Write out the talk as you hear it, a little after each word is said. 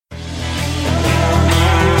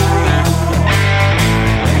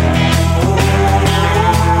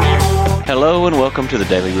welcome to the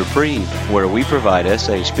Daily Reprieve, where we provide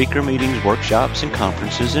SA speaker meetings, workshops, and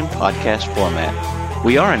conferences in podcast format.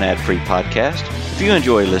 We are an ad-free podcast. If you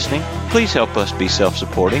enjoy listening, please help us be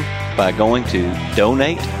self-supporting by going to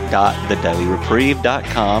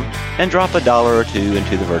donate.thedailyreprieve.com and drop $1 or $2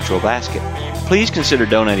 into the virtual basket. Please consider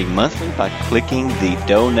donating monthly by clicking the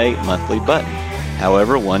Donate Monthly button.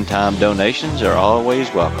 However, one-time donations are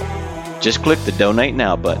always welcome. Just click the Donate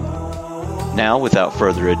Now button. Now, without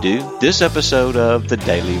further ado, this episode of the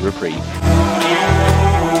Daily Reprieve.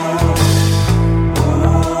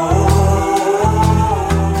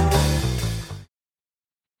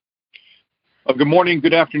 Good morning,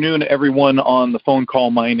 good afternoon, everyone on the phone call.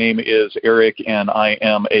 My name is Eric, and I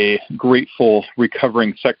am a grateful,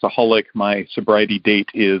 recovering sexaholic. My sobriety date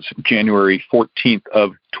is January 14th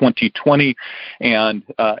of 2020, and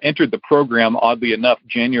entered the program, oddly enough,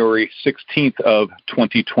 January 16th of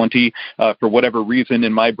 2020. For whatever reason,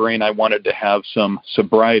 in my brain, I wanted to have some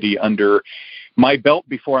sobriety under my belt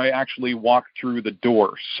before I actually walked through the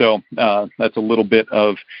door. So that's a little bit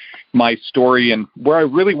of my story. And where I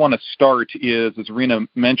really want to start is, as Rena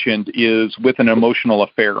mentioned, is with an emotional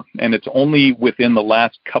affair. And it's only within the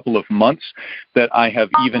last couple of months that I have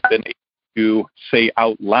even been able to say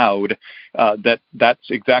out loud that that's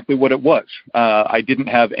exactly what it was. I didn't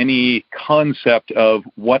have any concept of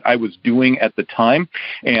what I was doing at the time.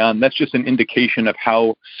 And that's just an indication of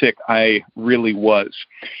how sick I really was.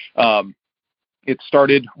 It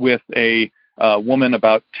started with a woman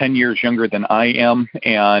about 10 years younger than I am,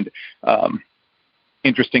 and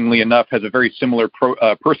interestingly enough, has a very similar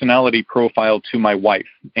personality profile to my wife.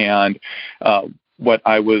 And what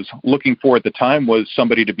I was looking for at the time was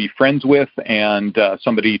somebody to be friends with and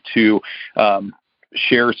somebody to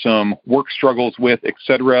share some work struggles with,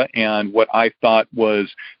 etc. And what I thought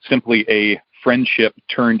was simply a friendship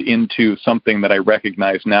turned into something that I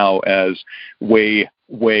recognize now as way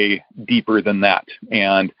deeper than that.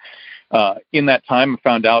 And in that time, I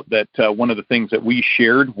found out that one of the things that we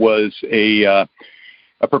shared was a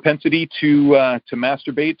propensity to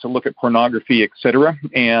masturbate, to look at pornography, etc.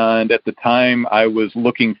 And at the time, I was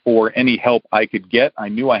looking for any help I could get. I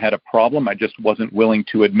knew I had a problem. I just wasn't willing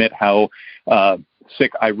to admit how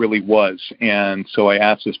sick I really was. And so I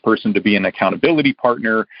asked this person to be an accountability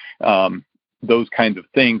partner, those kinds of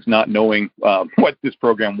things, not knowing what this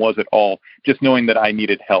program was at all, just knowing that I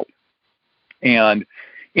needed help. And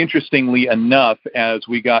interestingly enough, as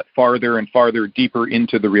we got farther and farther deeper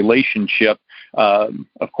into the relationship,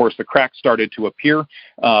 of course, the cracks started to appear.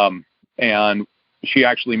 And she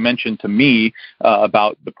actually mentioned to me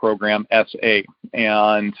about the program SA.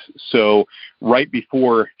 And so right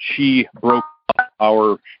before she broke up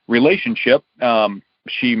our relationship,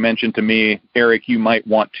 she mentioned to me, Eric, you might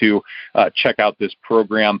want to check out this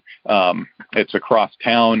program. It's across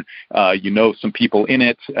town. You know some people in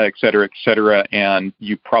it, et cetera, and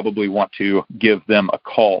you probably want to give them a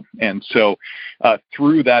call. And so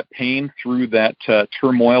through that pain, through that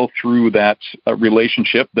turmoil, through that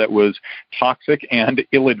relationship that was toxic and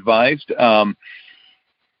ill-advised,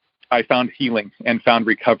 I found healing and found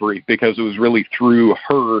recovery, because it was really through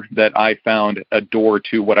her that I found a door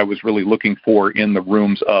to what I was really looking for in the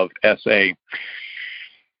rooms of SA.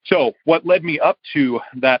 So what led me up to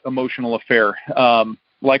that emotional affair?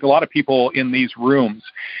 Like a lot of people in these rooms,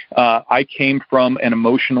 I came from an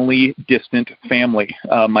emotionally distant family.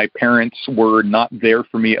 My parents were not there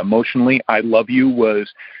for me emotionally. I love you was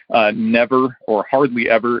never or hardly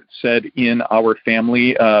ever said in our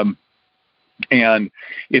family. And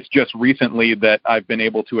it's just recently that I've been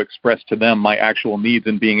able to express to them my actual needs,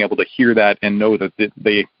 and being able to hear that and know that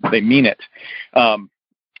they mean it.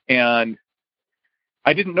 And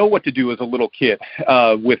I didn't know what to do as a little kid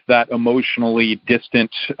with that emotionally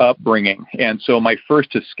distant upbringing. And so my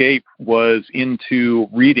first escape was into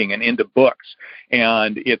reading and into books.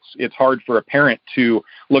 And it's hard for a parent to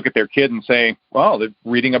look at their kid and say, well, they're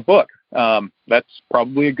reading a book. That's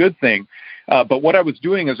probably a good thing. But what I was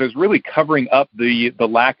doing is I was really covering up the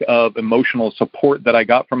lack of emotional support that I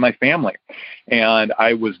got from my family. And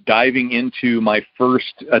I was diving into my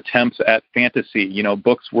first attempts at fantasy. You know,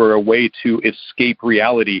 books were a way to escape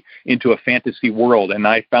reality into a fantasy world. And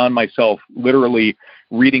I found myself literally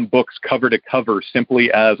reading books cover to cover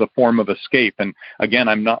simply as a form of escape. And again,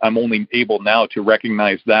 I'm only able now to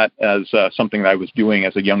recognize that as something that I was doing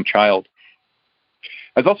as a young child.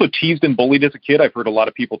 I was also teased and bullied as a kid. I've heard a lot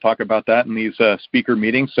of people talk about that in these speaker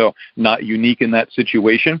meetings, so not unique in that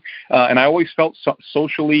situation. And I always felt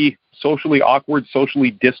socially awkward,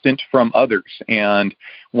 socially distant from others. And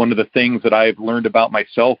one of the things that I've learned about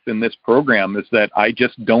myself in this program is that I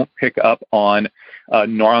just don't pick up on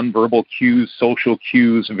nonverbal cues, social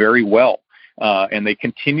cues very well. and they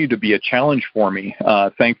continue to be a challenge for me.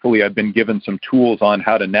 Thankfully, I've been given some tools on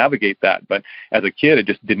how to navigate that, but as a kid, I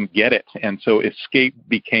just didn't get it. And so escape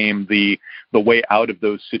became the way out of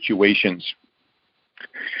those situations.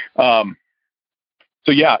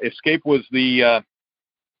 So yeah, escape was the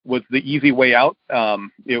easy way out.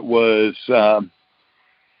 It was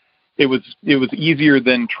easier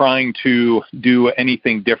than trying to do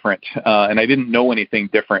anything different, and I didn't know anything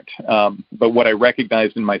different. But what I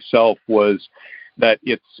recognized in myself was that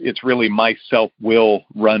it's really my self-will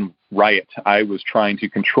run riot. I was trying to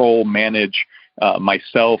control, manage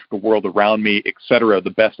myself, the world around me, etc., the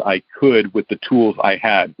best I could with the tools I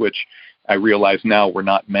had, which I realize now were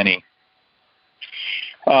not many.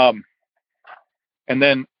 And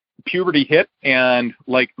then puberty hit, and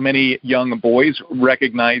like many young boys,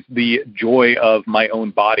 recognized the joy of my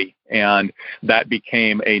own body, and that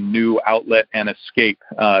became a new outlet and escape.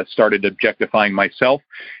 Started objectifying myself.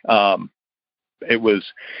 It was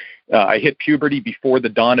I hit puberty before the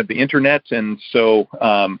dawn of the internet, and so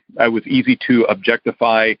I was easy to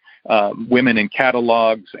objectify women in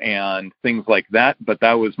catalogs and things like that, but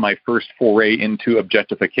that was my first foray into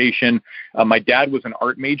objectification. My dad was an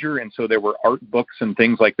art major, and so there were art books and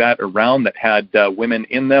things like that around that had women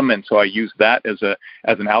in them, and so I used that as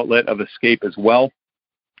an outlet of escape as well.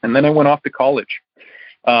 And then I went off to college.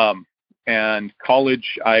 And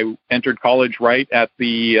college, I entered college right at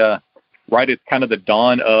kind of the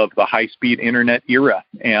dawn of the high-speed internet era,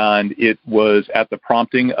 and it was at the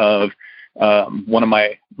prompting of one of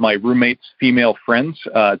my roommate's female friends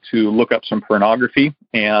to look up some pornography,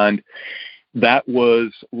 and that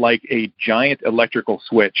was like a giant electrical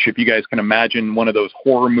switch. If you guys can imagine one of those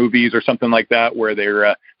horror movies or something like that where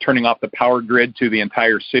they're turning off the power grid to the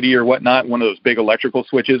entire city or whatnot, one of those big electrical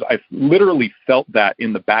switches, I literally felt that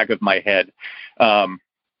in the back of my head.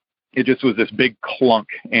 It just was this big clunk,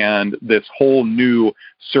 and this whole new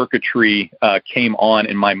circuitry came on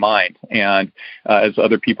in my mind. And as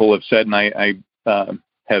other people have said, and I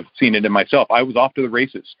have seen it in myself, I was off to the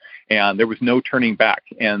races, and there was no turning back.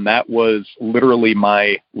 And that was literally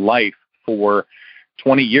my life for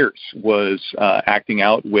 20 years, was acting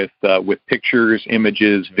out with pictures,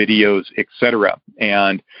 images, videos, etc.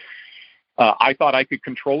 And I thought I could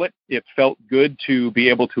control it. It felt good to be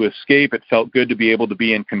able to escape. It felt good to be able to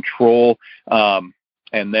be in control. And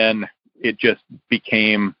then it just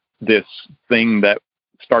became this thing that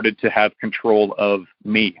started to have control of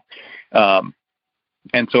me.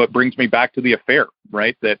 And so it brings me back to the affair,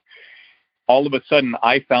 right? That all of a sudden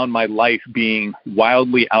I found my life being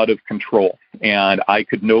wildly out of control, and I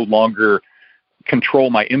could no longer control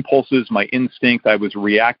my impulses, my instinct. I was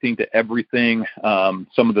reacting to everything. Some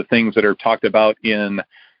of the things that are talked about in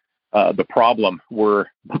The Problem were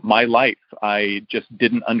my life. I just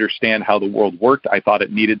didn't understand how the world worked. I thought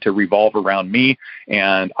it needed to revolve around me,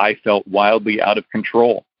 and I felt wildly out of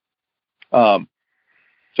control.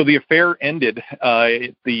 So the affair ended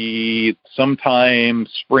sometime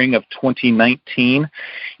spring of 2019,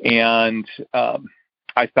 and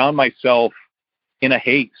I found myself in a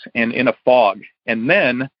haze and in a fog. And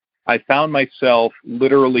then I found myself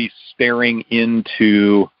literally staring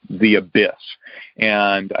into the abyss.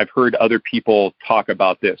 And I've heard other people talk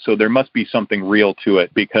about this, so there must be something real to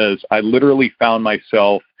it, because I literally found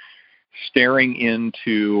myself staring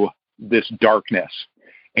into this darkness.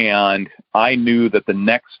 And I knew that the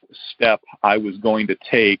next step I was going to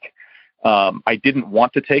take, I didn't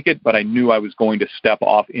want to take it, but I knew I was going to step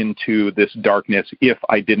off into this darkness if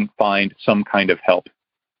I didn't find some kind of help.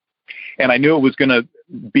 And I knew it was going to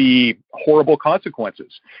be horrible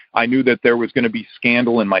consequences. I knew that there was going to be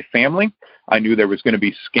scandal in my family. I knew there was going to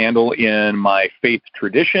be scandal in my faith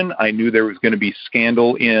tradition. I knew there was going to be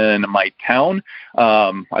scandal in my town.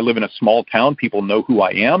 I live in a small town. People know who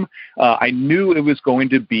I am. I knew it was going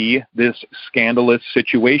to be this scandalous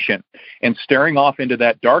situation. And staring off into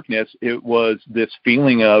that darkness, it was this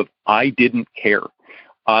feeling of I didn't care.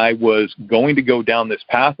 I was going to go down this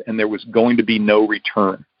path, and there was going to be no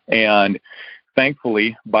return. And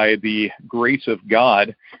thankfully, by the grace of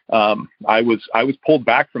God, I was pulled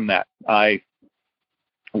back from that. I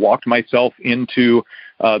walked myself into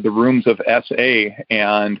the rooms of SA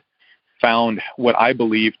and found what I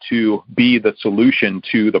believe to be the solution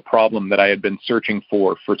to the problem that I had been searching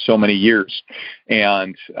for so many years.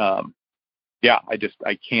 And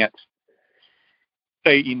I can't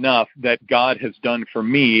say enough that God has done for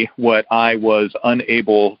me what I was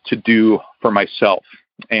unable to do for myself.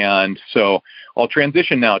 And so I'll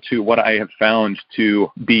transition now to what I have found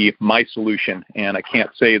to be my solution. And I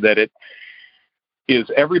can't say that it is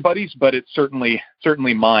everybody's, but it's certainly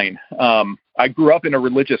mine. I grew up in a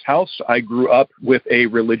religious house. I grew up with a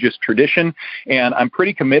religious tradition, and I'm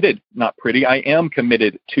I am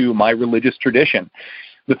committed to my religious tradition.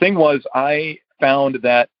 The thing was, I found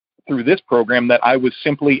that through this program that I was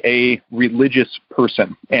simply a religious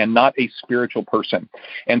person and not a spiritual person.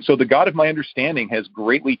 And so the God of my understanding has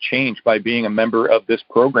greatly changed by being a member of this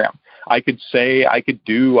program. I could say, I could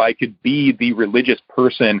be the religious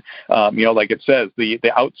person. Like it says, the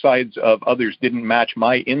outsides of others didn't match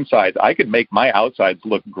my insides. I could make my outsides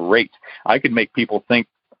look great. I could make people think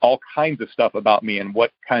all kinds of stuff about me and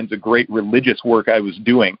what kinds of great religious work I was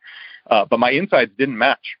doing. But my insides didn't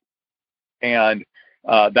match. And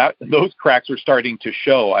those cracks are starting to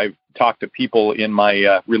show. I've talked to people in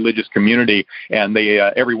my religious community, and they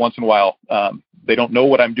every once in a while, they don't know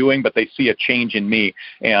what I'm doing, but they see a change in me.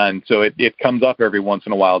 And so it comes up every once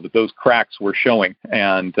in a while that those cracks were showing.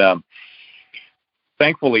 And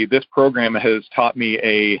thankfully, this program has taught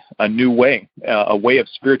me a new way, a way of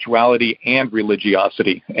spirituality and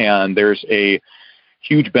religiosity. And there's a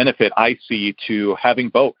huge benefit I see to having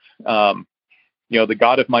both. The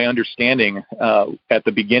God of my understanding at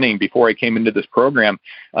the beginning, before I came into this program,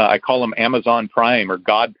 I call him Amazon Prime or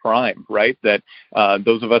God Prime, right? That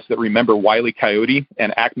those of us that remember Wile E. Coyote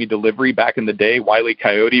and Acme Delivery back in the day, Wile E.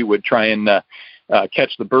 Coyote would try and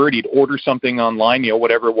catch the bird. He'd order something online,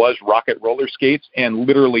 whatever it was, rocket roller skates, and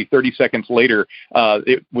literally 30 seconds later,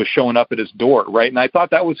 it was showing up at his door, right? And I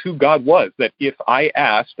thought that was who God was, that if I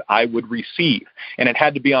asked, I would receive, and it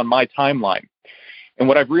had to be on my timeline. And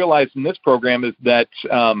what I've realized in this program is that,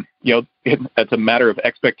 it's a matter of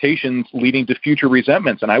expectations leading to future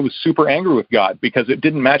resentments. And I was super angry with God because it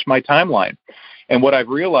didn't match my timeline. And what I've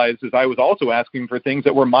realized is I was also asking for things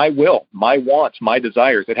that were my will, my wants, my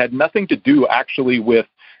desires. It had nothing to do actually with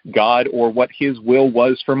God or what his will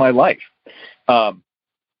was for my life.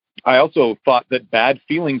 I also thought that bad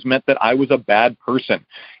feelings meant that I was a bad person.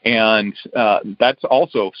 And that's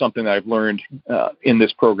also something that I've learned in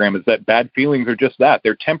this program, is that bad feelings are just that.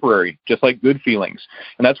 They're temporary, just like good feelings.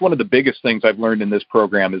 And that's one of the biggest things I've learned in this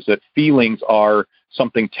program, is that feelings are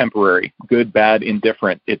something temporary, good, bad,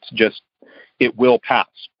 indifferent. It will pass.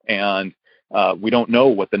 And we don't know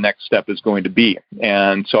what the next step is going to be.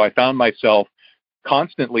 And so I found myself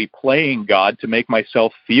constantly playing God to make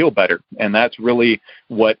myself feel better. And that's really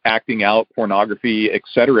what acting out, pornography,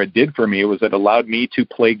 etc. did for me. It allowed me to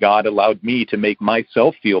play God, allowed me to make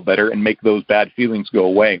myself feel better and make those bad feelings go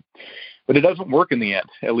away. But it doesn't work in the end.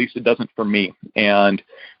 At least it doesn't for me. And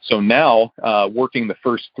so now, working the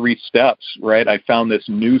first 3 steps, right, I found this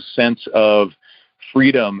new sense of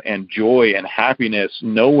freedom and joy and happiness,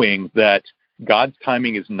 knowing that God's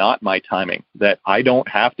timing is not my timing, that I don't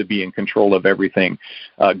have to be in control of everything.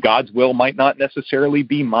 God's will might not necessarily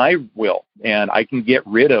be my will, and I can get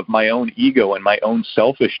rid of my own ego and my own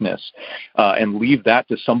selfishness and leave that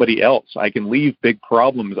to somebody else. I can leave big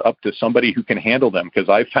problems up to somebody who can handle them, because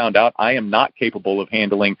I found out I am not capable of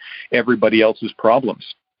handling everybody else's problems.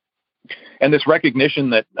 And this recognition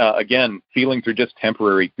that, again, feelings are just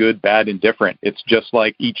temporary, good, bad, indifferent. It's just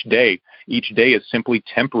like each day. Each day is simply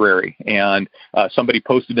temporary. And somebody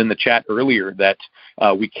posted in the chat earlier that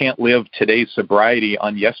we can't live today's sobriety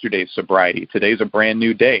on yesterday's sobriety. Today's a brand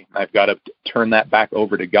new day. I've got to turn that back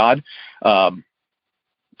over to God and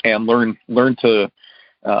learn to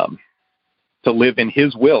live in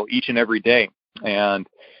his will each and every day. And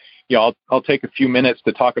I'll take a few minutes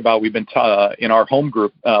to talk about, we've been in our home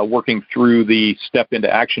group working through the Step into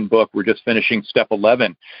Action book. We're just finishing Step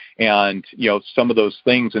 11. And, some of those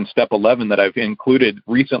things in Step 11 that I've included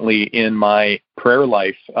recently in my prayer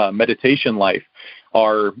life, meditation life,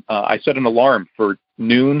 are I set an alarm for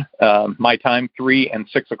noon, my time, 3 and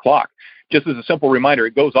 6 o'clock. Just as a simple reminder,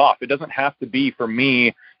 it goes off. It doesn't have to be, for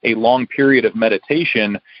me, a long period of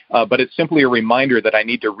meditation, but it's simply a reminder that I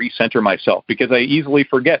need to recenter myself, because I easily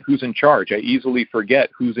forget who's in charge. I easily forget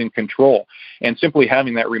who's in control. And simply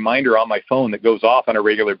having that reminder on my phone that goes off on a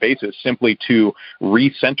regular basis, simply to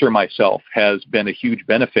recenter myself, has been a huge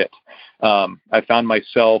benefit. I found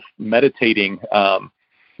myself meditating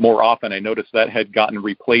more often. I noticed that had gotten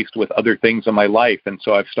replaced with other things in my life, and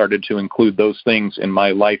so I've started to include those things in my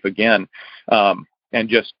life again, and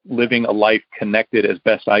just living a life connected as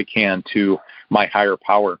best I can to my higher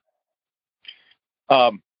power.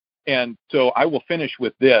 And so I will finish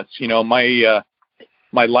with this.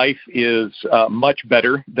 My life is much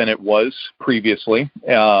better than it was previously,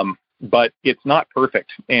 but it's not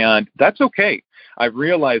perfect, and that's okay. I've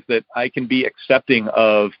realized that I can be accepting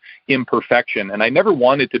of imperfection, and I never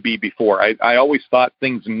wanted to be before. I always thought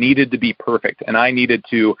things needed to be perfect, and I needed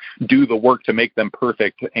to do the work to make them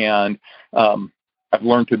perfect. And I've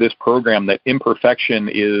learned through this program that imperfection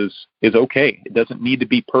is okay. It doesn't need to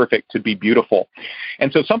be perfect to be beautiful.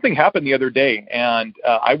 And so something happened the other day, and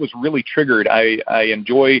I was really triggered. I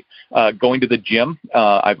enjoy going to the gym.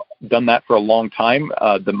 I've done that for a long time.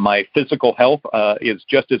 My physical health is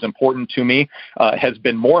just as important to me, has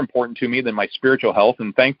been more important to me than my spiritual health.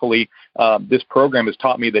 And thankfully, this program has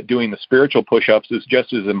taught me that doing the spiritual push-ups is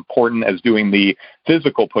just as important as doing the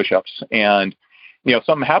physical push-ups. And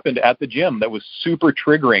something happened at the gym that was super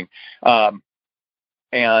triggering.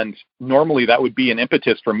 And normally that would be an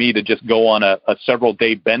impetus for me to just go on a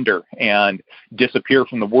several-day bender and disappear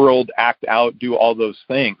from the world, act out, do all those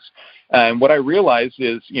things. And what I realized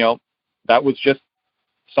is, that was just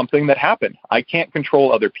something that happened. I can't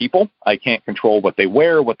control other people. I can't control what they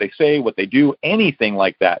wear, what they say, what they do, anything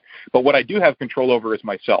like that. But what I do have control over is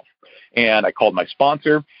myself. And I called my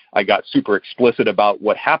sponsor. I got super explicit about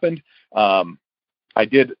what happened. I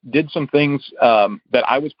did some things that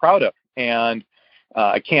I was proud of, and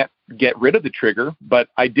I can't get rid of the trigger, but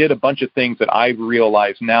I did a bunch of things that I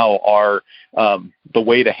realize now are the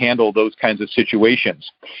way to handle those kinds of situations.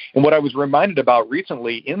 And what I was reminded about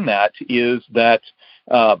recently in that is that,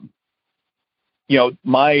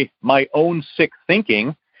 my own sick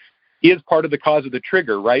thinking is part of the cause of the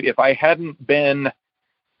trigger, right? If I hadn't been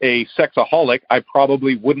a sexaholic, I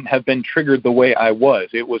probably wouldn't have been triggered the way I was.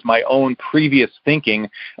 It was my own previous thinking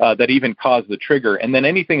that even caused the trigger. And then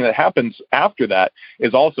anything that happens after that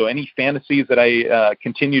is also any fantasies that I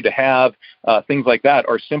continue to have, things like that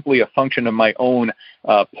are simply a function of my own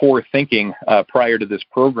poor thinking prior to this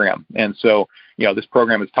program. And so, this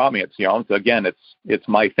program has taught me it's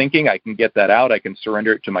my thinking. I can get that out. I can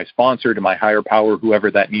surrender it to my sponsor, to my higher power, whoever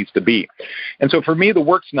that needs to be. And so for me, the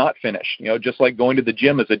work's not finished. Just like going to the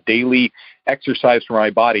gym is a daily exercise for my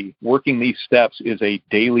body, working these steps is a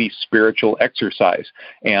daily spiritual exercise.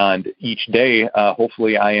 And each day,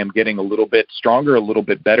 hopefully I am getting a little bit stronger, a little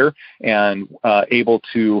bit better, and able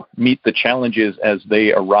to meet the challenges as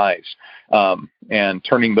they arise. And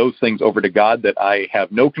turning those things over to God that I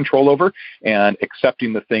have no control over, and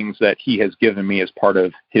accepting the things that He has given me as part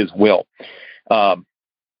of His will. So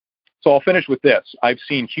I'll finish with this. I've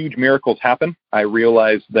seen huge miracles happen. I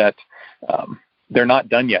realize that they're not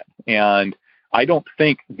done yet. And I don't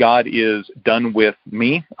think God is done with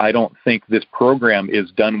me. I don't think this program is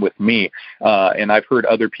done with me. And I've heard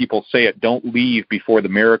other people say it, don't leave before the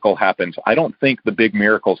miracle happens. I don't think the big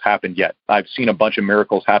miracles happened yet. I've seen a bunch of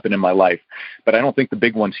miracles happen in my life, but I don't think the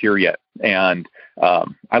big one's here yet. And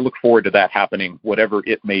I look forward to that happening, whatever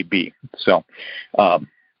it may be. So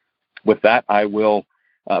with that, I will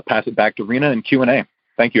pass it back to Rena in Q&A.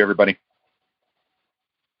 Thank you, everybody.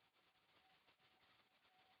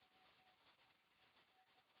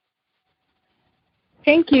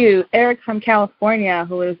 Thank you, Eric from California,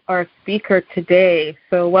 who is our speaker today.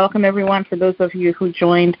 So welcome, everyone. For those of you who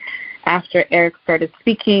joined after Eric started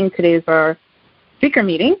speaking, today is our speaker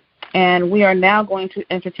meeting, and we are now going to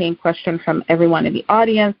entertain questions from everyone in the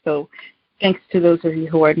audience. So thanks to those of you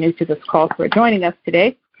who are new to this call for joining us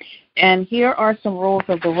today. And here are some rules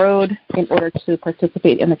of the road in order to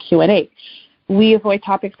participate in the Q&A. We avoid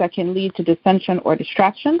topics that can lead to dissension or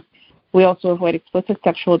distraction. We also avoid explicit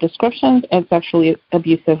sexual descriptions and sexually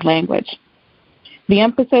abusive language. The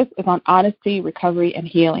emphasis is on honesty, recovery, and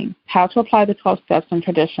healing, how to apply the 12 steps and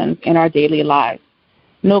traditions in our daily lives.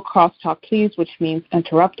 No crosstalk, please, which means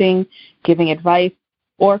interrupting, giving advice,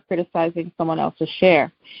 or criticizing someone else's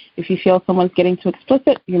share. If you feel someone's getting too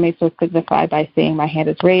explicit, you may so signify by saying my hand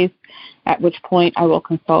is raised, at which point I will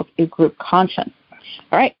consult a group conscience.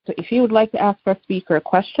 All right, so if you would like to ask our speaker a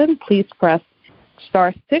question, please press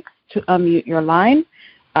 *6 to unmute your line,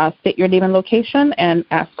 state your name and location, and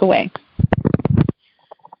ask away.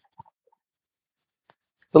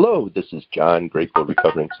 Hello, this is John, grateful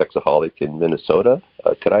recovering sexaholic in Minnesota.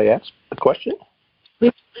 Could I ask a question?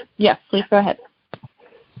 Yes, please go ahead.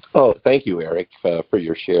 Oh, thank you, Eric, for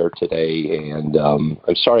your share today. And I'm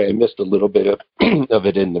sorry I missed a little bit of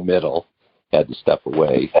it in the middle. Had to step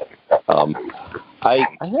away. I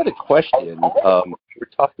had a question. We're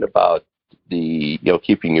talking about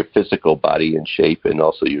keeping your physical body in shape and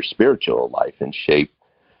also your spiritual life in shape.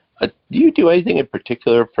 Do you do anything in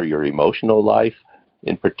particular for your emotional life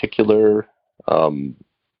in particular,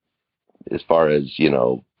 as far as,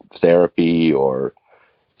 therapy or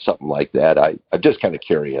something like that? I'm just kind of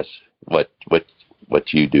curious what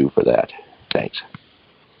you do for that. Thanks.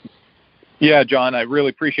 Yeah, John, I really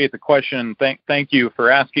appreciate the question. Thank you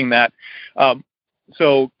for asking that.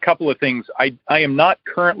 So a couple of things. I am not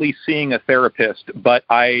currently seeing a therapist, but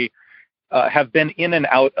I have been in and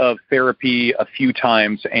out of therapy a few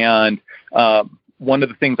times. And one of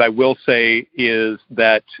the things I will say is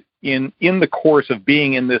that in the course of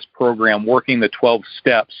being in this program, working the 12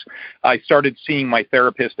 steps, I started seeing my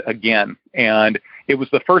therapist again. And it was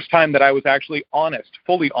the first time that I was actually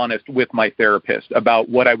fully honest with my therapist about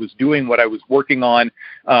what I was doing, what I was working on,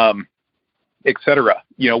 etc.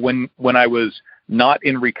 When I was not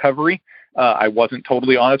in recovery, I wasn't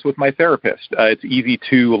totally honest with my therapist. It's easy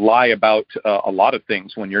to lie about a lot of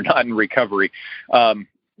things when you're not in recovery.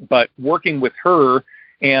 But working with her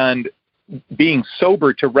and being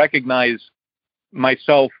sober to recognize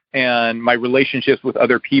myself and my relationships with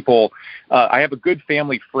other people. I have a good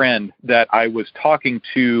family friend that I was talking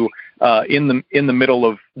to in the middle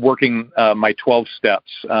of working my 12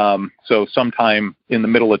 steps. So sometime in the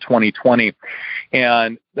middle of 2020,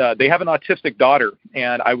 and they have an autistic daughter,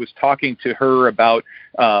 and I was talking to her about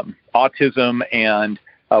autism and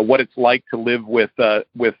what it's like to live with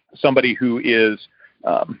somebody who is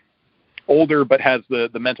older but has the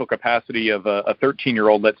mental capacity of a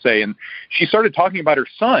 13-year-old, let's say. And she started talking about her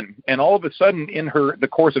son, and all of a sudden in the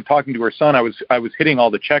course of talking to her son, I was hitting all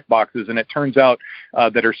the check boxes, and it turns out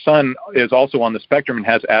that her son is also on the spectrum and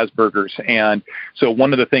has Asperger's. And so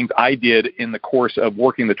one of the things I did in the course of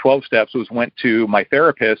working the 12 steps was went to my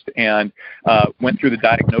therapist and went through the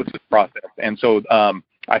diagnosis process. And so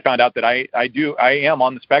I found out that I am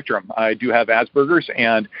on the spectrum. I do have Asperger's,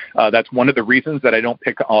 and that's one of the reasons that I don't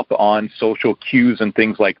pick up on social cues and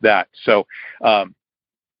things like that. So,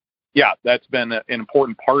 that's been an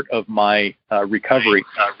important part of my recovery.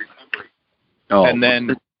 And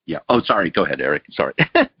then, sorry. Go ahead, Eric. Sorry.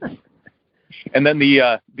 And then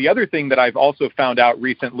the other thing that I've also found out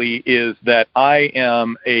recently is that I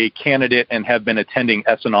am a candidate and have been attending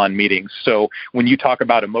S-Anon meetings. So when you talk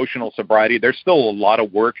about emotional sobriety, there's still a lot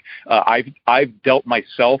of work. I've dealt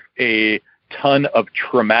myself a ton of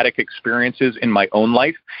traumatic experiences in my own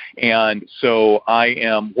life, and so I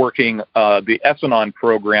am working the S-Anon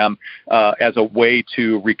program as a way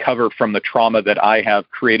to recover from the trauma that I have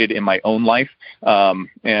created in my own life.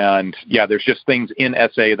 There's just things in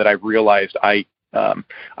SA that I've realized I'm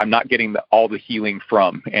not getting all the healing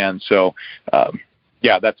from, and so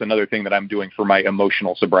that's another thing that I'm doing for my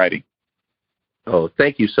emotional sobriety. Oh,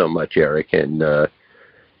 thank you so much, Eric, and I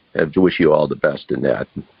wish you all the best in that.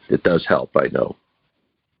 It does help, I know.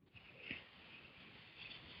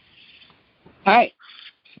 All right.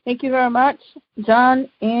 Thank you very much. John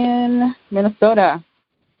in Minnesota.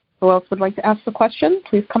 Who else would like to ask the question?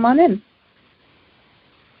 Please come on in.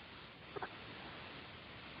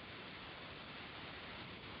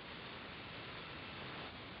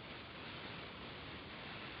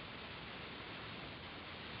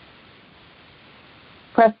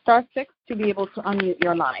 Press star 6 to be able to unmute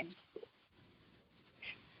your line.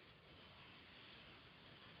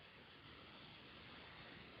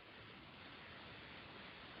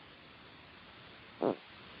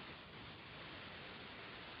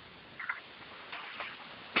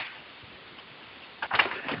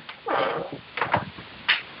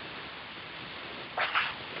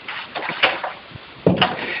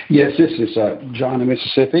 Yes, this is John in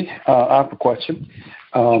Mississippi. I have a question.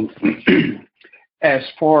 As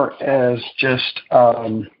far as just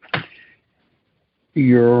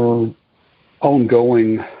your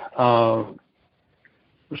ongoing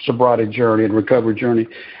sobriety journey and recovery journey,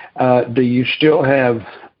 do you still have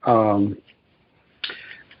kind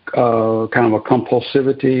of a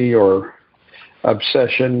compulsivity or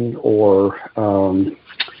obsession, or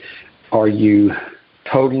are you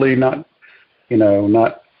totally not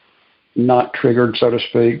triggered, so to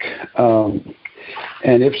speak?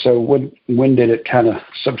 And if so, when did it kind of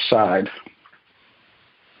subside?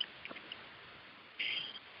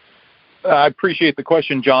 I appreciate the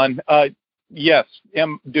question, John. Yes.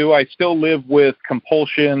 Do I still live with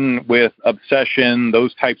compulsion, with obsession,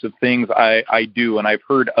 those types of things? I do, and I've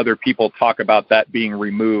heard other people talk about that being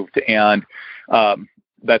removed. And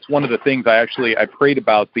that's one of the things I prayed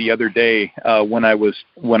about the other day when I was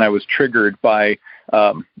triggered by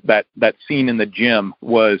that scene in the gym.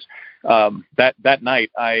 Was that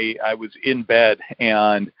night I was in bed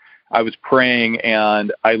and I was praying,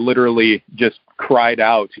 and I literally just cried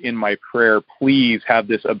out in my prayer, please have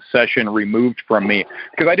this obsession removed from me,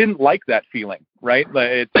 because I didn't like that feeling, right?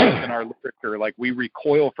 It's in our literature, like we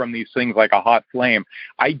recoil from these things like a hot flame.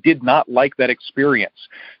 I did not like that experience.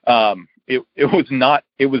 It was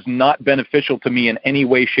not beneficial to me in any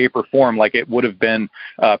way, shape, or form like it would have been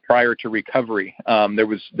prior to recovery. There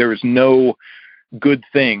was no good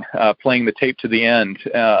thing playing the tape to the end.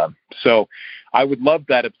 So I would love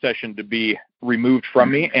that obsession to be removed from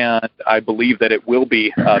me, and I believe that it will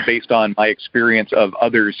be based on my experience of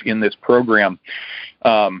others in this program.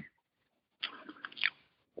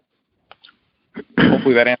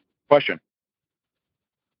 hopefully that answers the question.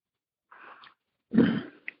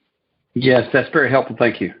 Yes, that's very helpful.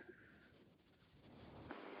 Thank you.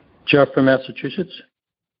 Jeff from Massachusetts.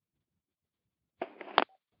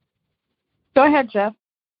 Go ahead, Jeff.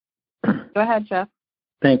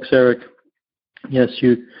 Thanks, Eric. Yes,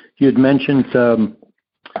 you had mentioned,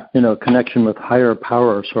 connection with higher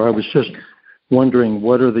power. So I was just wondering,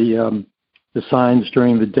 what are the signs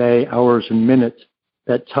during the day, hours, and minutes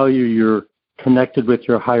that tell you you're connected with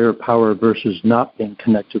your higher power versus not being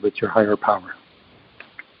connected with your higher power?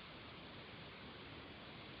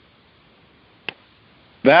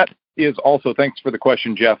 That is also, thanks for the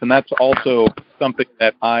question, Jeff, and that's also something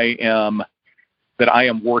that I am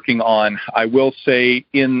working on. I will say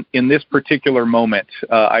in this particular moment,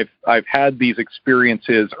 I've had these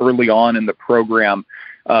experiences early on in the program,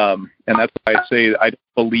 and that's why I say I don't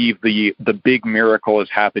believe the big miracle has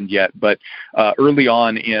happened yet. But early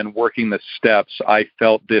on in working the steps, I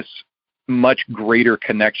felt this much greater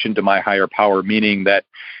connection to my higher power, meaning that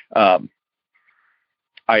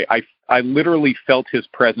I literally felt his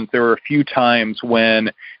presence. There were a few times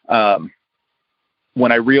when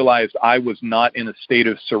I realized I was not in a state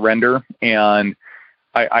of surrender, and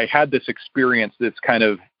I had this experience, this kind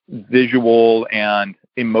of visual and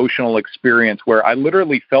emotional experience where I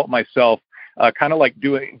literally felt myself kind of like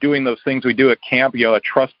doing those things we do at camp, a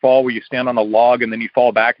trust fall where you stand on a log and then you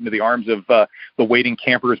fall back into the arms of the waiting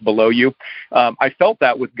campers below you. I felt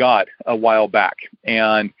that with God a while back,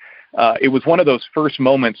 and it was one of those first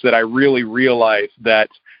moments that I really realized that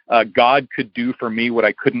God could do for me what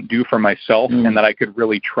I couldn't do for myself, and that I could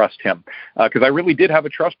really trust him. Because I really did have a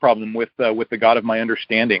trust problem with the God of my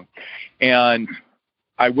understanding. And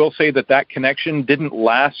I will say that connection didn't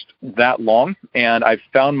last that long, and I've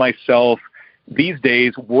found myself these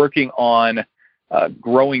days working on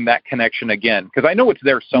growing that connection again, because I know it's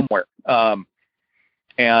there somewhere.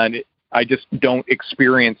 And I just don't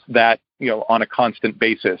experience that, on a constant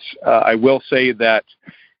basis. I will say that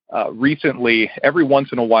recently, every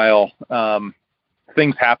once in a while,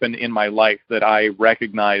 things happen in my life that I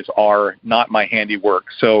recognize are not my handiwork.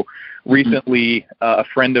 So recently, a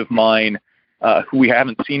friend of mine who we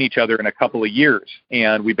haven't seen each other in a couple of years,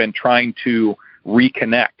 and we've been trying to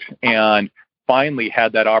reconnect, and finally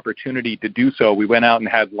had that opportunity to do so. We went out and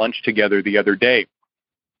had lunch together the other day.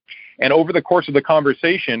 And over the course of the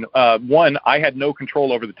conversation, one, I had no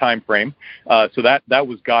control over the time frame, so that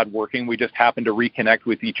was God working. We just happened to reconnect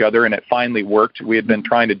with each other, and it finally worked. We had been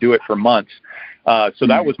trying to do it for months, so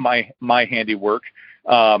that was my handiwork,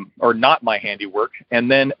 or not my handiwork. And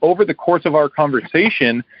then over the course of our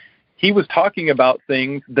conversation, he was talking about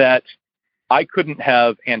things that I couldn't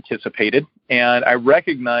have anticipated, and I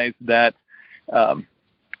recognized that.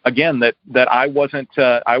 Again, that I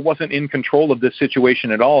wasn't in control of this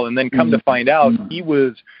situation at all. And then come to find out, he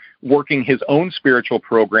was working his own spiritual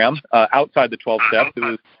program outside the 12 steps. It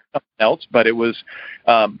was something else, but it was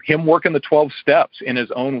him working the 12 steps in his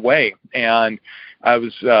own way. And I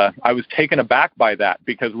was taken aback by that,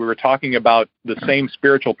 because we were talking about the same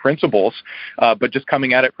spiritual principles, but just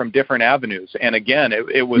coming at it from different avenues. And again,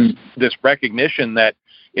 it was this recognition that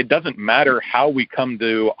it doesn't matter how we come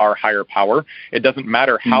to our higher power. It doesn't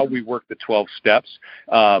matter how we work the 12 steps.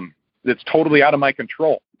 It's totally out of my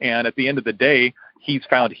control. And at the end of the day, he's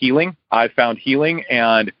found healing. I've found healing.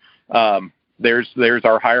 And there's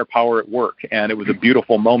our higher power at work. And it was a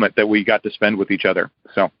beautiful moment that we got to spend with each other.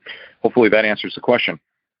 So hopefully that answers the question.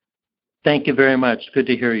 Thank you very much. Good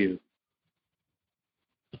to hear you.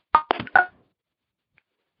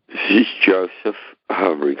 This is Joseph,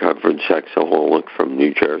 recovered sexaholic from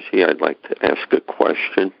New Jersey. I'd like to ask a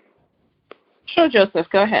question. Sure, Joseph.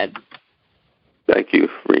 Go ahead. Thank you,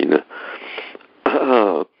 Rena.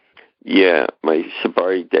 My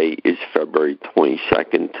sobriety date is February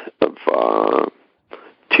 22nd of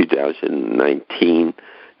 2019,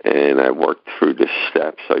 and I worked through the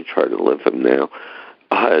steps. I try to live them now.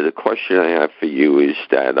 The question I have for you is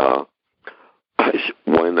that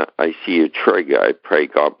when I see a trigger, I pray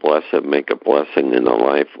God bless it, make a blessing in the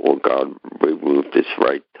life, or God remove this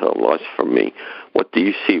right to lust from me. What do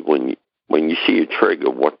you see when you see a trigger?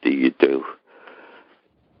 What do you do?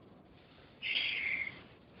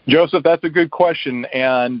 Joseph, that's a good question.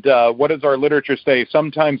 And what does our literature say?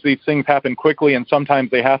 Sometimes these things happen quickly, and sometimes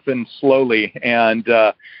they happen slowly. And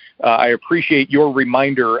I appreciate your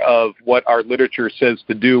reminder of what our literature says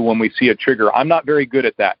to do when we see a trigger. I'm not very good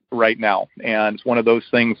at that right now, and it's one of those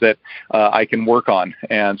things that I can work on.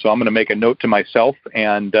 And so I'm going to make a note to myself,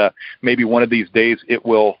 and maybe one of these days it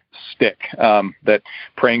will stick. That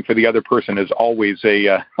praying for the other person is always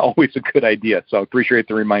a good idea. So I appreciate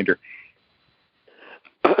the reminder.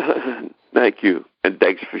 Thank you, and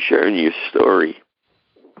thanks for sharing your story.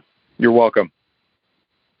 You're welcome.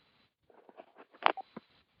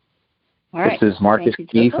 All right. This is Marcus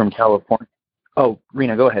Key from California. Oh,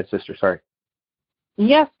 Rena, go ahead, sister. Sorry.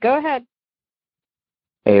 Yes, go ahead.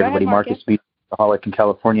 Hey, Go everybody. ahead, Marcus Key, alcoholic in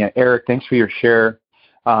California. Eric, thanks for your share.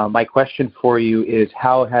 My question for you is,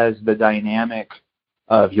 how has the dynamic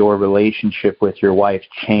of your relationship with your wife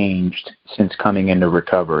changed since coming into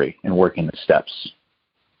recovery and working the steps?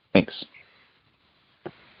 Thanks.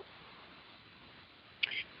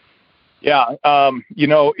 Yeah,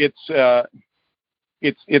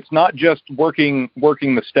 it's not just working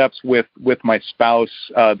the steps with my spouse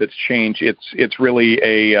that's changed. It's really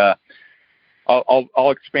a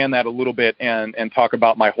I'll expand that a little bit and talk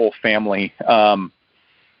about my whole family.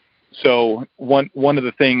 So one of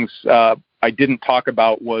the things I didn't talk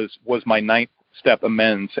about was my 9th step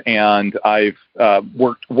amends, and I've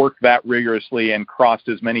worked that rigorously and crossed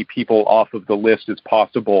as many people off of the list as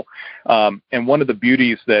possible. And one of the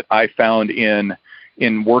beauties that I found in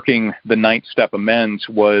working the 9th step amends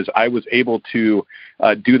was I was able to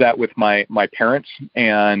do that with my parents,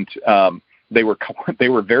 and they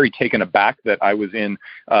were very taken aback that I was in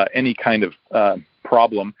any kind of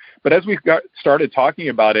problem. But as we started talking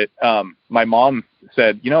about it, my mom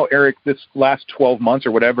said, Eric, this last 12 months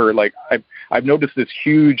or whatever, like I've noticed this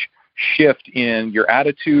huge shift in your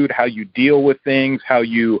attitude, how you deal with things, how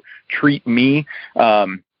you treat me.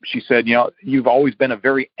 She said, you've always been a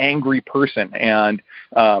very angry person, and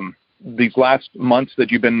these last months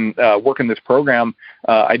that you've been working this program,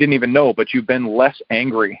 I didn't even know, but you've been less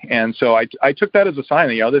angry. And so I took that as a sign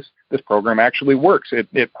that, this program actually works.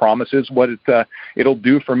 It promises what it'll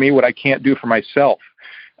do for me, what I can't do for myself.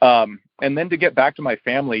 And then to get back to my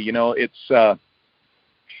family, it's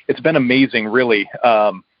been amazing, really.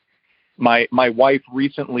 My wife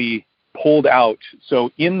recently pulled out.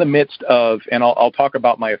 So in the midst of, and I'll talk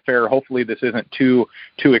about my affair. Hopefully this isn't too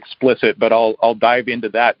explicit, but I'll dive into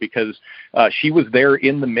that because she was there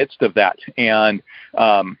in the midst of that and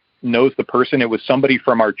knows the person. It was somebody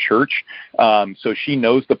from our church, so she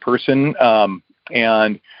knows the person,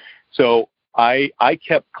 and so I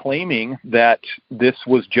kept claiming that this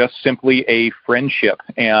was just simply a friendship,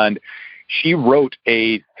 and she wrote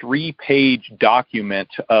a 3-page document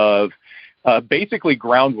of basically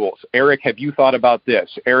ground rules. Eric, have you thought about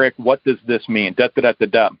this? Eric, what does this mean?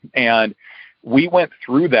 Da-da-da-da-da. And we went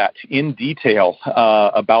through that in detail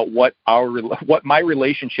about what my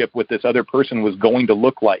relationship with this other person was going to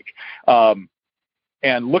look like.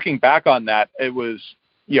 And looking back on that, it was,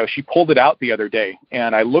 she pulled it out the other day,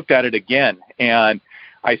 and I looked at it again, and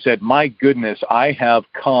I said, my goodness, I have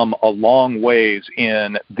come a long ways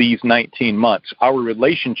in these 19 months. Our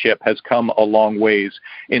relationship has come a long ways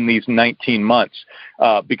in these 19 months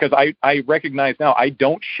because I recognize now I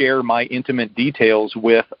don't share my intimate details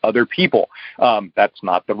with other people. That's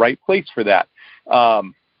not the right place for that.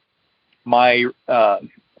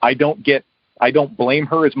 I don't blame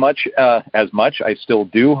her as much. I still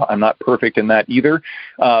do. I'm not perfect in that either.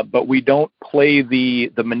 But we don't play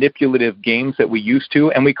the manipulative games that we used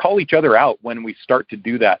to, and we call each other out when we start to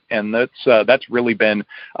do that. And that's really been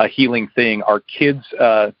a healing thing. Our kids,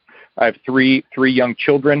 I have three young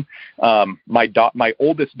children. My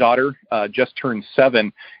oldest daughter just turned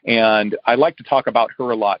 7, and I like to talk about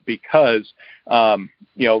her a lot because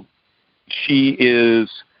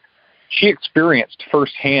she experienced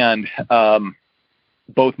firsthand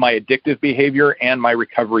both my addictive behavior and my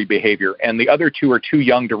recovery behavior. And the other two are too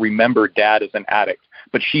young to remember dad as an addict,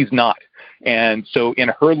 but she's not. And so in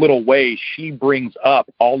her little way, she brings up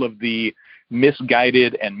all of the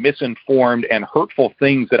misguided and misinformed and hurtful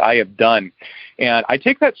things that I have done. And I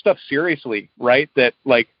take that stuff seriously, right? That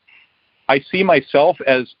I see myself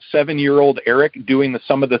as 7-year-old Eric doing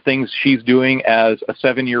some of the things she's doing as a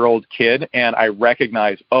 7-year-old kid. And I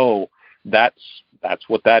recognize, that's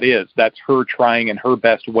what that is. That's her trying in her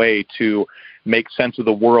best way to make sense of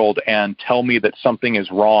the world and tell me that something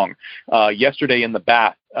is wrong. Yesterday in the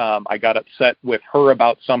bath, I got upset with her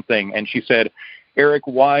about something, and she said, Eric,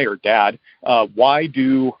 Dad, why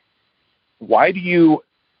do you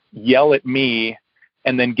yell at me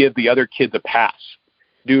and then give the other kids a pass?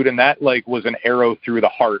 Dude, and that was an arrow through the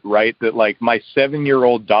heart, right? That my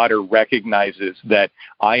 7-year-old daughter recognizes that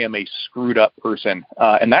I am a screwed up person,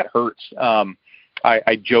 and that hurts.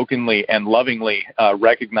 I jokingly and lovingly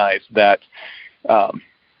recognize that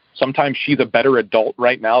sometimes she's a better adult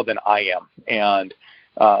right now than I am, and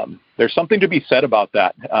there's something to be said about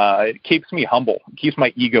that. It keeps me humble, keeps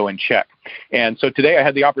my ego in check. And so today I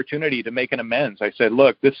had the opportunity to make an amends. I said,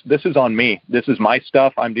 look, this is on me. This is my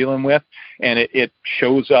stuff I'm dealing with, and it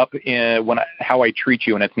shows up in how I treat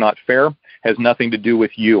you, and it's not fair. has nothing to do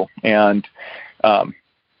with you. And I've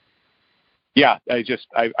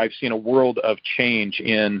seen a world of change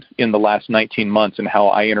in the last 19 months in how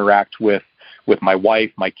I interact with my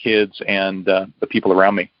wife, my kids, and the people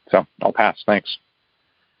around me. So I'll pass. Thanks.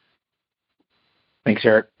 Thanks,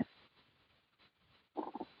 Eric.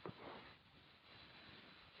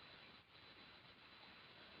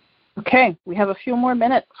 Okay, we have a few more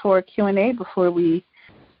minutes for Q&A before we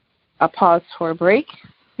pause for a break.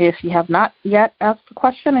 If you have not yet asked a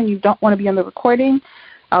question and you don't want to be on the recording,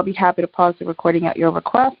 I'll be happy to pause the recording at your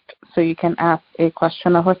request so you can ask a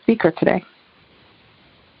question of our speaker today.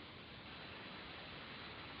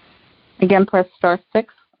 Again, press star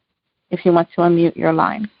 6 if you want to unmute your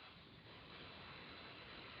line.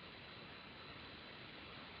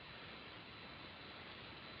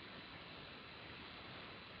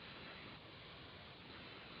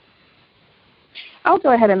 I'll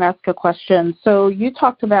go ahead and ask a question. So you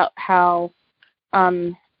talked about how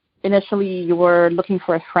initially you were looking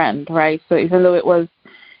for a friend, right? So even though it was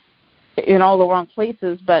in all the wrong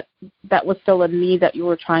places, but that was still a need that you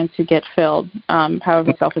were trying to get filled,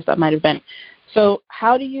 however selfish that might have been. So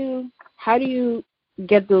how do you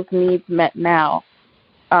get those needs met now?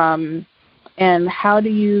 And how do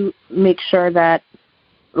you make sure that,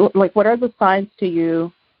 like, what are the signs to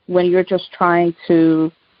you when you're just trying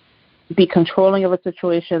to be controlling of a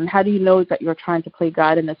situation? How do you know that you're trying to play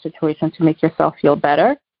God in a situation to make yourself feel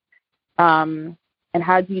better? And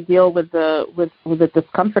how do you deal with the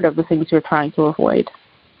discomfort of the things you're trying to avoid?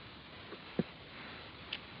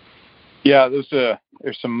 Yeah, there's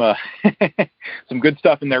some some good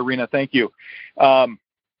stuff in there, Rena. Thank you.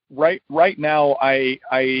 Right now,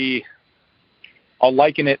 I'll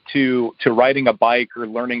liken it to riding a bike or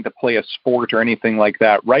learning to play a sport or anything like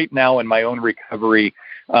that. Right now, in my own recovery,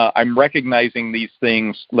 I'm recognizing these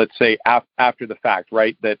things. Let's say after the fact,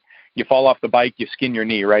 right? That you fall off the bike, you skin your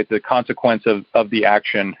knee, right? The consequence of the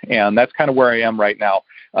action, and that's kind of where I am right now.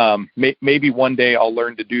 Maybe one day I'll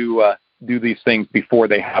learn to do these things before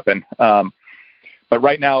they happen. But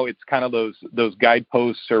right now, it's kind of those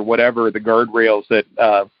guideposts or whatever, the guardrails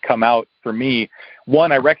that come out for me.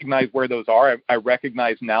 One, I recognize where those are. I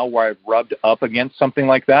recognize now where I've rubbed up against something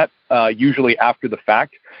like that, usually after the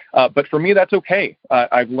fact. But for me, that's okay.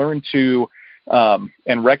 I've learned to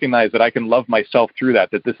and recognize that I can love myself through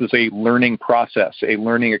that this is a learning process, a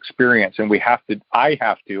learning experience, and I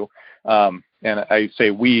have to, and I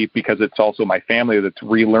say we because it's also my family that's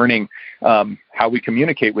relearning how we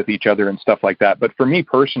communicate with each other and stuff like that. But for me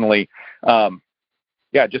personally,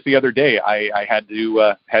 just the other day, I had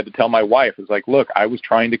to tell my wife, it was like, look, I was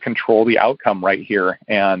trying to control the outcome right here,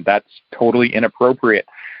 and that's totally inappropriate.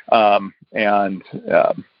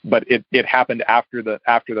 But it happened after the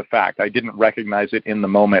fact. I didn't recognize it in the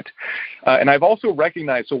moment. And I've also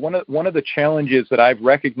recognized, so one of the challenges that I've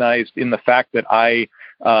recognized in the fact that I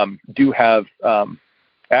do have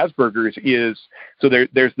Asperger's is, so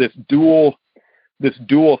there's this dual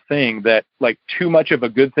thing that, like, too much of a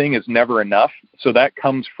good thing is never enough. So that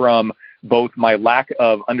comes from both my lack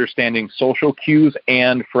of understanding social cues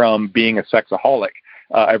and from being a sexaholic.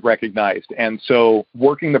 I've recognized. And so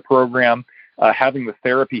working the program, having the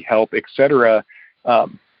therapy help, etc.,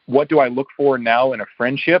 what do I look for now in a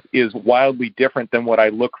friendship is wildly different than what I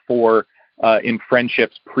look for in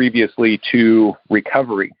friendships previously to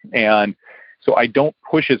recovery. And so I don't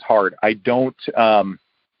push as hard. I don't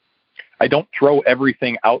throw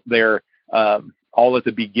everything out there all at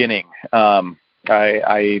the beginning.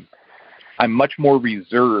 I'm much more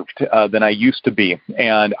reserved than I used to be.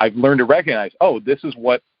 And I've learned to recognize, this is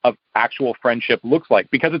what an actual friendship looks like,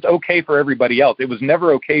 because it's okay for everybody else. It was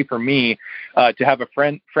never okay for me to have a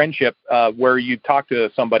friendship where you talk to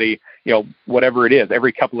somebody, whatever it is,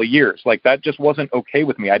 every couple of years. Like, that just wasn't okay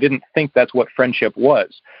with me. I didn't think that's what friendship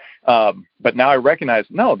was. But now I recognize,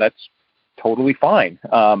 no, that's totally fine.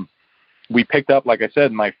 We picked up, like I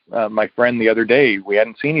said, my friend the other day, we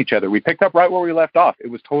hadn't seen each other. We picked up right where we left off. It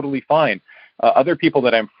was totally fine. Other people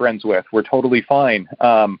that I'm friends with were totally fine.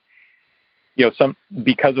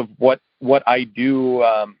 Because of what I do,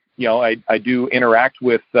 I do interact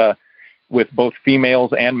with both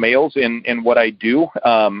females and males in what I do.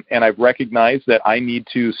 And I've recognized that I need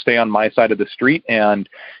to stay on my side of the street. And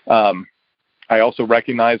I also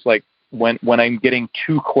recognize, like, when I'm getting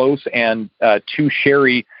too close and too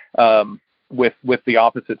sherry with the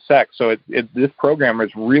opposite sex. So this program has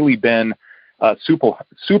really been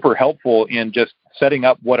super helpful in just setting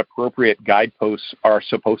up what appropriate guideposts are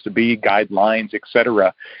supposed to be, guidelines,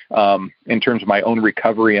 etc., in terms of my own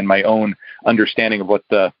recovery and my own understanding of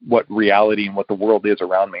what reality and what the world is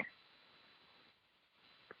around me.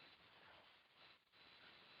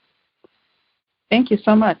 Thank you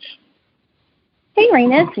so much. Hey,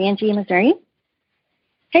 Raina, it's Angie in Missouri.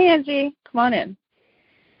 Hey, Angie, come on in.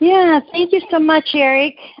 Yeah, thank you so much,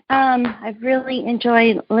 Eric. I've really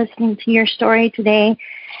enjoyed listening to your story today.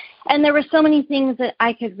 And there were so many things that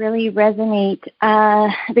I could really resonate.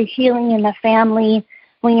 The healing in the family,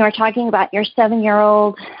 when you were talking about your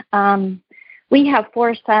 7-year-old. We have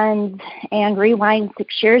 4 sons, and rewind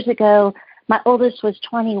 6 years ago, my oldest was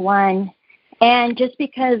 21. And just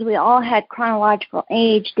because we all had chronological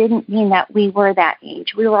age didn't mean that we were that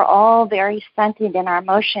age. We were all very stunted in our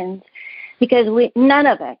emotions because none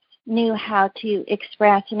of us knew how to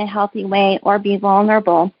express in a healthy way or be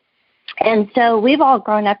vulnerable. And so we've all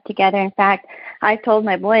grown up together. In fact, I told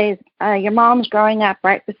my boys, your mom's growing up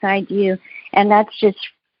right beside you, and that's just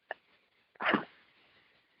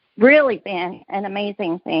really been an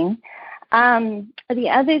amazing thing. The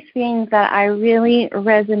other thing that I really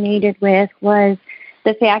resonated with was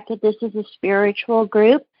the fact that this is a spiritual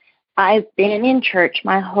group. I've been in church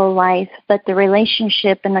my whole life, but the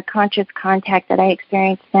relationship and the conscious contact that I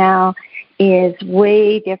experience now is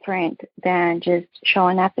way different than just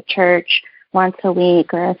showing up at church once a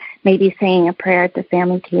week or maybe saying a prayer at the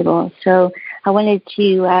family table. So I wanted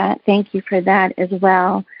to thank you for that as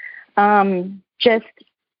well. Just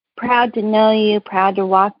proud to know you, proud to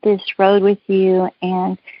walk this road with you,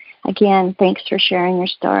 and again, thanks for sharing your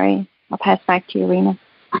story. I'll pass back to you, Rena.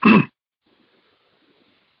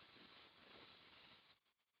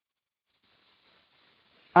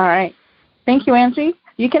 All right. Thank you, Angie.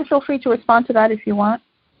 You can feel free to respond to that if you want.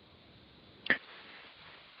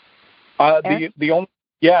 I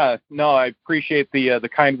appreciate the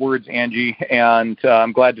kind words, Angie, and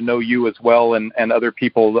I'm glad to know you as well and other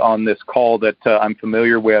people on this call that I'm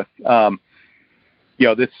familiar with. I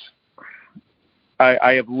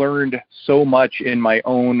have learned so much in my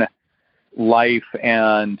own life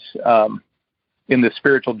and in the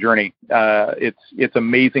spiritual journey. It's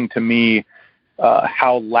amazing to me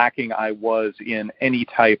how lacking I was in any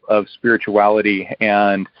type of spirituality,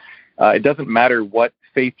 and it doesn't matter what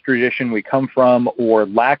faith tradition we come from or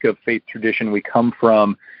lack of faith tradition we come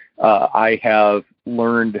from. I have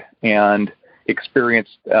learned and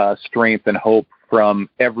experienced strength and hope from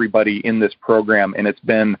everybody in this program, and it's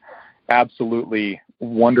been absolutely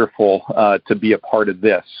wonderful to be a part of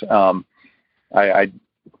this.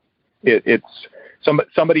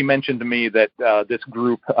 Somebody mentioned to me that this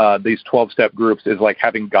group, these 12-step groups, is like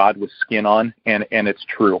having God with skin on, and it's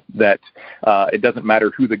true that it doesn't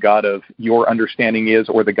matter who the God of your understanding is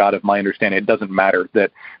or the God of my understanding. It doesn't matter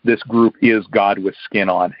that this group is God with skin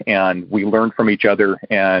on, and we learn from each other,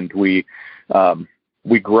 and we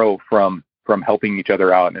grow from helping each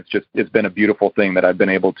other out, and it's been a beautiful thing that I've been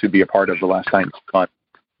able to be a part of the last 9 months.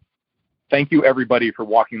 Thank you, everybody, for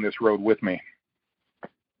walking this road with me.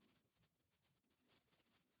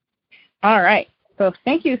 All right. So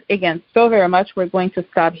thank you again so very much. We're going to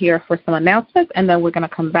stop here for some announcements, and then we're going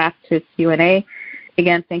to come back to Q&A.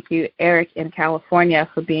 Again, thank you, Eric in California,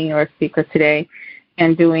 for being our speaker today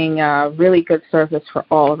and doing really good service for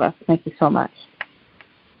all of us. Thank you so much.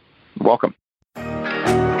 Welcome.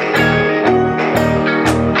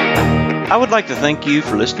 I would like to thank you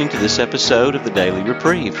for listening to this episode of the Daily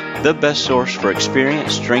Reprieve, the best source for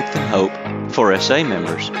experience, strength, and hope for SA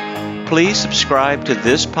members. Please subscribe to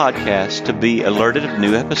this podcast to be alerted of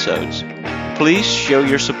new episodes. Please show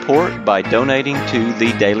your support by donating to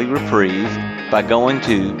The Daily Reprieve by going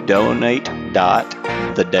to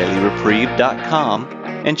donate.thedailyreprieve.com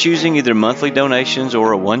and choosing either monthly donations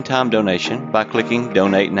or a one-time donation by clicking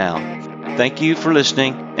Donate Now. Thank you for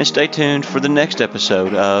listening, and stay tuned for the next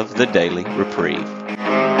episode of The Daily Reprieve.